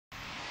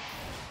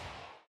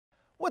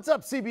What's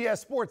up, CBS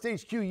Sports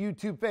HQ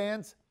YouTube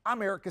fans?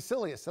 I'm Erik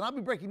Kuselias, and I'll be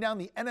breaking down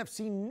the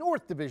NFC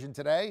North division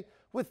today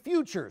with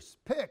futures,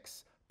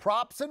 picks,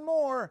 props, and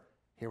more.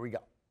 Here we go.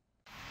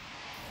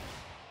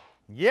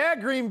 Yeah,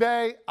 Green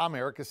Bay, I'm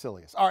Erik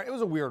Kuselias. All right, it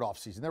was a weird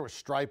offseason. There was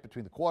strife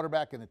between the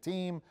quarterback and the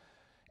team,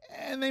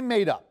 and they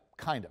made up,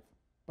 kind of.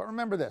 But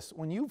remember this,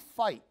 when you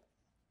fight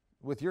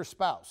with your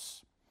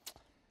spouse,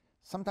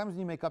 sometimes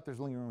when you make up,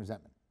 there's lingering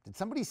resentment. Did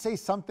somebody say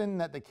something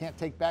that they can't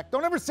take back?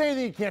 Don't ever say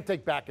anything you can't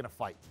take back in a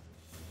fight.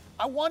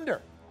 I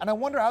wonder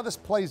how this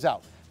plays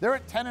out. They're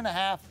at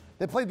 10.5.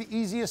 They played the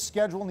easiest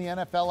schedule in the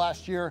NFL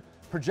last year,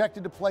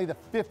 projected to play the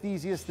 5th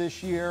easiest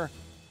this year.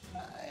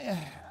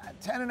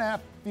 10.5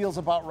 feels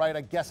about right.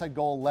 I guess I'd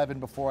go 11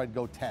 before I'd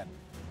go 10.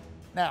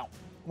 Now,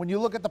 when you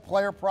look at the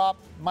player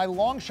prop, my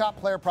long shot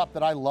player prop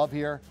that I love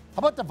here,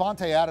 how about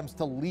Davante Adams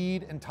to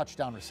lead in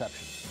touchdown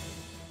receptions?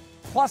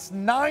 Plus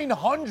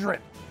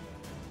 900.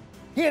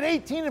 He had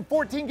 18 and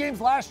 14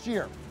 games last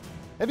year.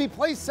 If he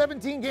plays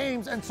 17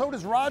 games, and so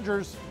does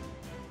Rodgers,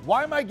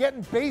 why am I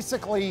getting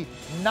basically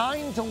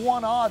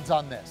 9-1 odds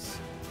on this?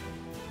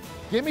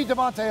 Give me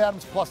Davante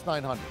Adams plus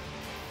 900.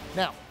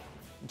 Now,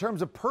 in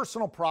terms of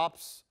personal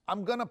props,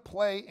 I'm going to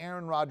play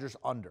Aaron Rodgers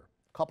under.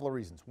 A couple of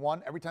reasons.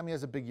 One, every time he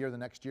has a big year, the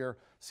next year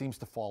seems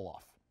to fall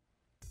off.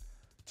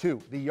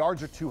 Two, the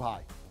yards are too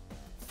high.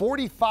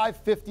 45,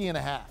 50 and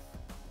a half.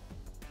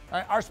 All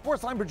right, our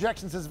Sportsline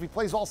projection says if he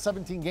plays all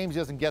 17 games, he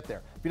doesn't get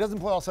there. If he doesn't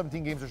play all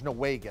 17 games, there's no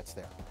way he gets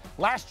there.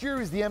 Last year, he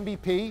was the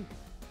MVP.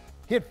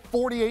 He had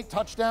 48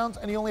 touchdowns,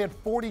 and he only had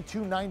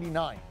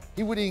 42.99.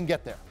 He wouldn't even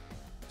get there.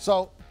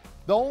 So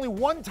the only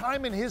one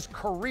time in his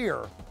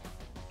career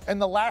in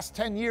the last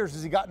 10 years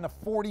has he gotten a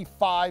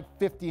 45,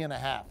 50 and a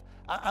half.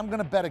 I'm going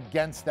to bet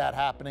against that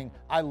happening.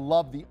 I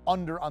love the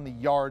under on the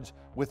yards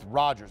with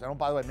Rodgers. I don't,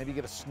 by the way, maybe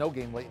get a snow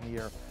game late in the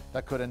year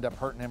that could end up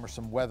hurting him or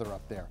some weather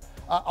up there.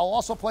 I'll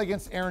also play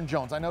against Aaron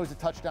Jones. I know he's a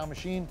touchdown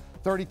machine,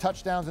 30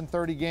 touchdowns in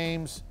 30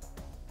 games.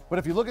 But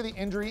if you look at the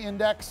injury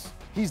index,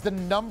 he's the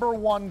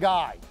 #1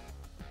 guy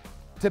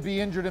to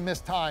be injured and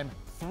miss time.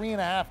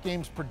 3.5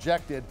 games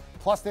projected.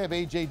 Plus they have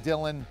A.J.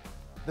 Dillon.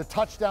 The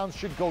touchdowns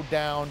should go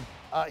down.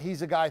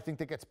 He's a guy I think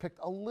that gets picked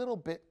a little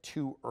bit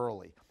too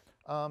early.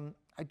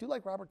 I do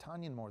like Robert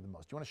Tonyan more than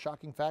most. Do you want a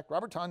shocking fact?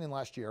 Robert Tonyan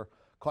last year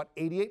caught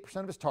 88%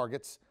 of his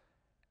targets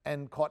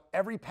and caught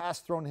every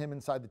pass thrown to him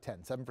inside the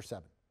 10, 7 for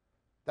 7.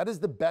 That is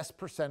the best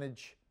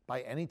percentage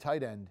by any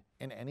tight end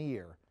in any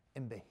year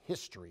in the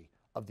history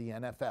of the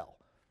NFL.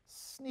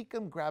 Sneak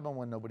him, grab him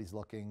when nobody's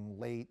looking,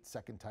 late,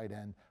 second tight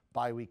end,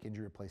 bye week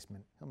injury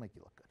replacement. He'll make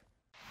you look good.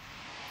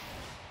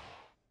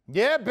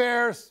 Yeah,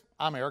 Bears.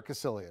 I'm Erik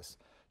Kuselias.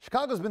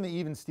 Chicago's been the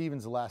even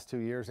Stevens the last 2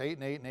 years,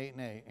 8-8 and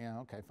 8-8. Yeah,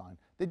 okay, fine.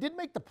 They did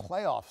make the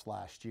playoffs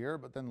last year,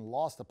 but then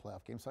lost the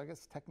playoff game. So I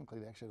guess technically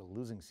they actually had a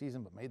losing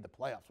season, but made the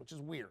playoffs, which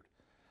is weird.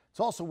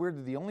 It's also weird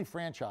that the only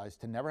franchise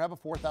to never have a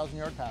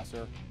 4,000-yard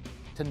passer,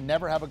 to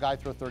never have a guy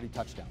throw 30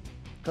 touchdowns,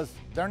 because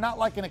they're not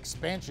like an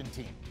expansion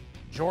team.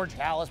 George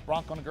Halas,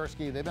 Bronco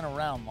Nagurski, they've been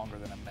around longer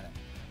than a minute.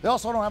 They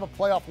also don't have a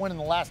playoff win in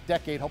the last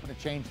decade, hoping to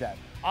change that.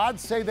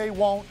 Odds say they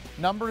won't.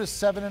 Number is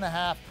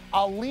 7.5.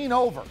 I'll lean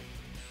over.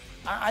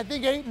 I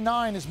think 8 and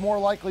 9 is more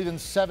likely than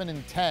 7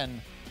 and 10.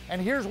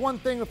 And here's one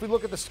thing if we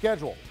look at the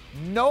schedule.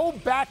 No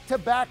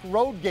back-to-back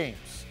road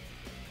games.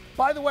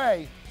 By the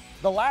way,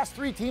 the last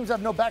 3 teams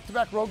have no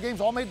back-to-back road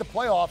games, all made the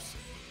playoffs,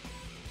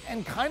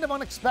 and kind of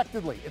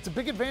unexpectedly. It's a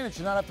big advantage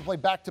to not have to play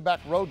back-to-back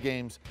road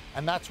games,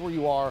 and that's where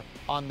you are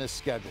on this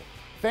schedule.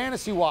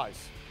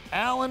 Fantasy-wise,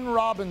 Allen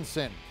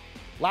Robinson.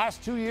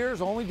 Last 2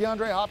 years, only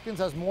DeAndre Hopkins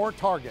has more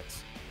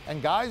targets.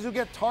 And guys who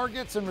get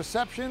targets and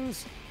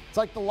receptions, it's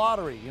like the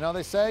lottery. You know,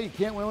 they say you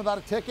can't win without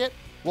a ticket.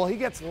 Well, he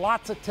gets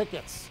lots of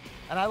tickets.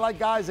 And I like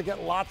guys that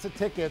get lots of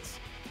tickets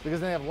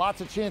because they have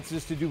lots of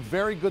chances to do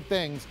very good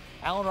things.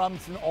 Allen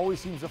Robinson always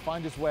seems to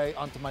find his way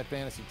onto my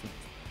fantasy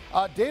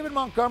teams. David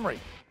Montgomery,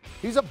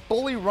 he's a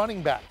bully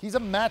running back. He's a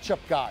matchup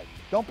guy.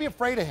 Don't be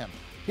afraid of him.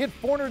 He had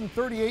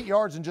 438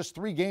 yards in just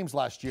 3 games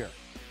last year.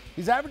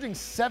 He's averaging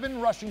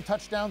 7 rushing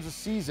touchdowns a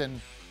season.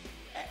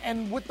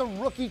 And with the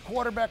rookie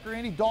quarterback or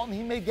Andy Dalton,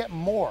 he may get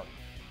more.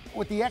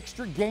 With the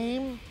extra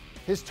game,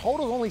 his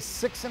total is only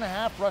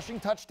 6.5 rushing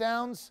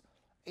touchdowns.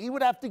 He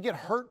would have to get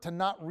hurt to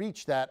not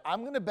reach that.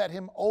 I'm going to bet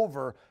him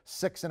over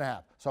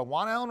 6.5. So I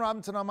want Allen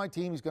Robinson on my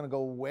team. He's going to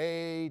go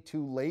way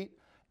too late.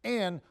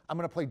 And I'm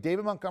going to play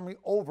David Montgomery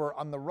over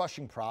on the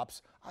rushing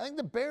props. I think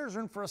the Bears are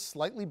in for a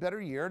slightly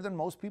better year than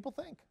most people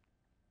think.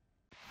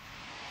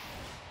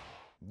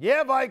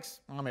 Yeah, Vikes.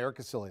 I'm Erik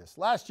Kuselias.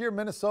 Last year,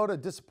 Minnesota,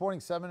 disappointing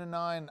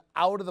 7-9,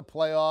 out of the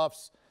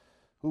playoffs.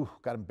 Ooh,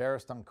 got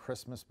embarrassed on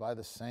Christmas by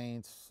the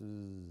Saints.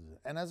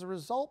 And as a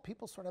result,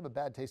 people sort of have a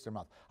bad taste in their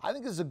mouth. I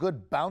think this is a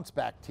good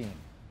bounce-back team.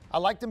 I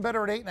liked them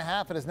better at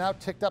 8.5. It has now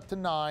ticked up to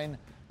 9,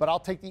 but I'll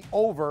take the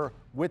over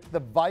with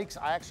the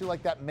Vikes. I actually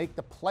like that make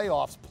the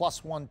playoffs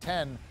plus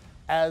 110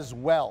 as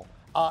well.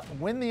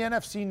 Win the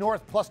NFC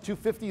North plus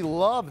 250.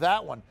 Love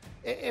that one.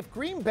 If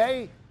Green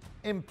Bay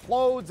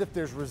implodes, if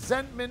there's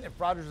resentment, if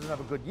Rodgers doesn't have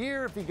a good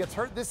year, if he gets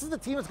hurt, this is the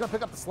team that's going to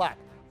pick up the slack.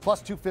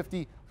 Plus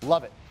 250,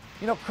 love it.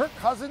 You know, Kirk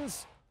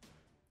Cousins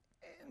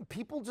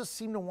people just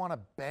seem to want to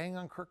bang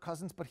on Kirk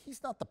Cousins, but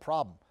he's not the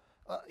problem.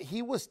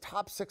 He was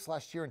top 6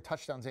 last year in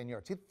touchdowns and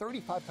yards. He had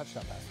 35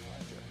 touchdown passes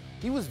last year.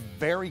 He was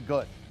very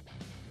good.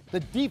 The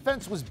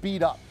defense was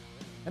beat up.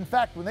 In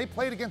fact, when they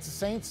played against the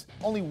Saints,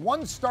 only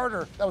one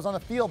starter that was on the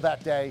field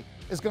that day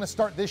is going to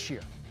start this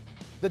year.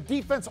 The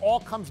defense all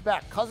comes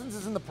back. Cousins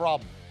isn't the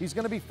problem. He's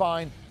going to be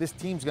fine. This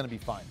team's going to be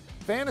fine.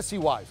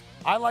 Fantasy-wise,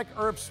 I like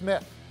Irv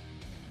Smith.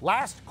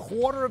 Last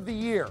quarter of the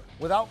year,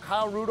 without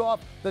Kyle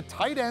Rudolph, the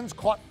tight ends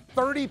caught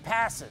 30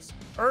 passes.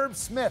 Irv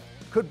Smith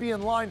could be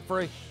in line for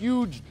a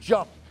huge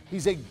jump.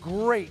 He's a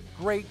great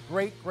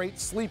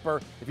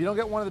sleeper. If you don't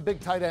get one of the big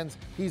tight ends,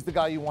 he's the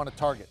guy you want to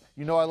target.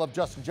 You know I love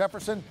Justin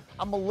Jefferson.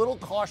 I'm a little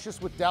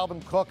cautious with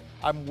Dalvin Cook.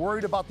 I'm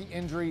worried about the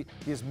injury.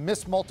 He has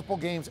missed multiple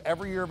games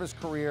every year of his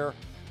career.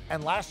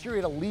 And last year he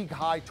had a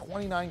league-high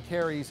 29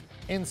 carries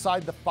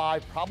inside the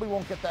 5. Probably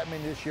won't get that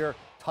many this year.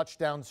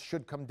 Touchdowns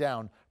should come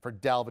down for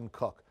Dalvin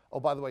Cook. Oh,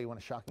 by the way, you want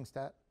a shocking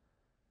stat?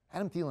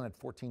 Adam Thielen had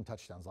 14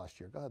 touchdowns last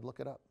year. Go ahead, look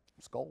it up.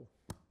 Skol.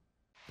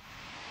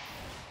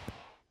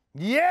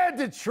 Yeah,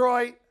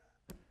 Detroit.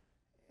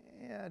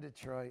 Yeah,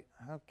 Detroit.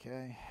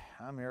 Okay.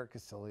 I'm Erik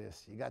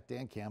Kuselias. You got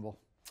Dan Campbell.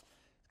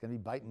 He's going to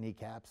be biting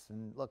kneecaps.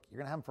 And look, you're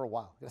going to have him for a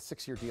while. You got a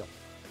 6-year deal.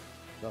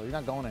 So you're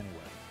not going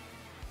anywhere.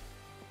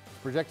 He's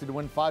projected to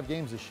win 5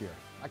 games this year.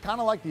 I kind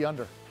of like the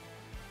under.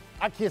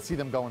 I can't see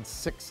them going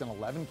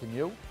 6-11. Can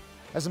you?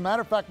 As a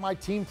matter of fact, my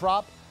team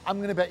prop, I'm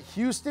going to bet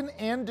Houston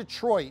and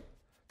Detroit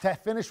to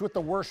finish with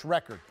the worst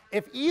record.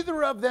 If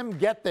either of them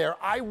get there,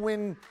 I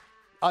win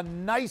a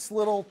nice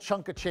little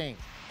chunk of change.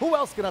 Who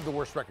else can have the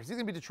worst records? It's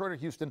either going to be Detroit or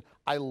Houston.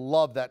 I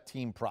love that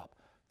team prop.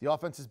 The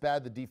offense is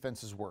bad. The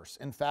defense is worse.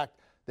 In fact,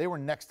 they were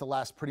next to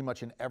last pretty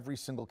much in every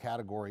single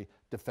category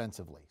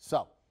defensively.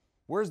 So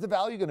where's the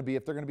value going to be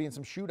if they're going to be in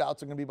some shootouts?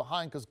 They're going to be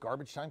behind because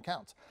garbage time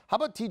counts. How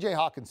about TJ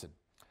Hawkinson?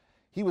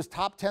 He was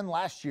top 10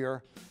 last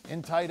year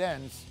in tight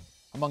ends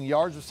among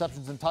yards,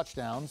 receptions, and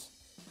touchdowns.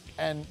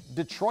 And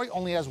Detroit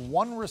only has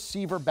one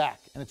receiver back,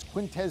 and it's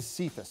Quintez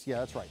Cephas. Yeah,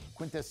 that's right,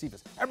 Quintez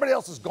Cephas. Everybody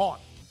else is gone.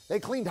 They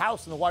cleaned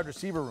house in the wide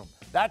receiver room.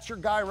 That's your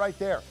guy right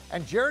there.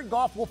 And Jared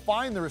Goff will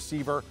find the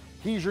receiver.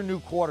 He's your new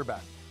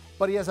quarterback.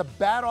 But he has a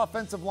bad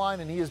offensive line,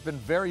 and he has been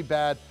very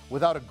bad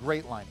without a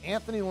great line.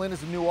 Anthony Lynn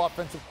is a new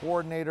offensive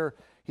coordinator.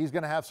 He's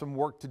going to have some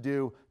work to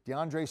do.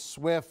 DeAndre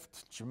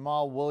Swift,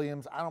 Jamal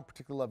Williams, I don't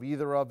particularly love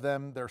either of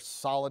them. They're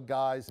solid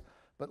guys,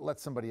 but let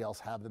somebody else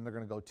have them. They're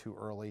going to go too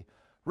early.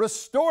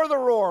 Restore the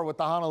roar with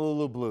the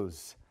Honolulu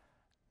Blues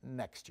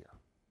next year.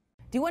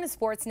 Do you want a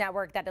sports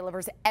network that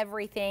delivers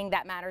everything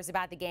that matters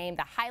about the game?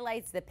 The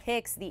highlights, the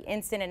picks, the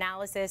instant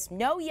analysis,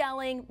 no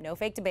yelling, no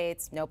fake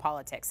debates, no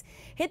politics.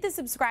 Hit the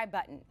subscribe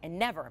button and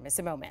never miss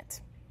a moment.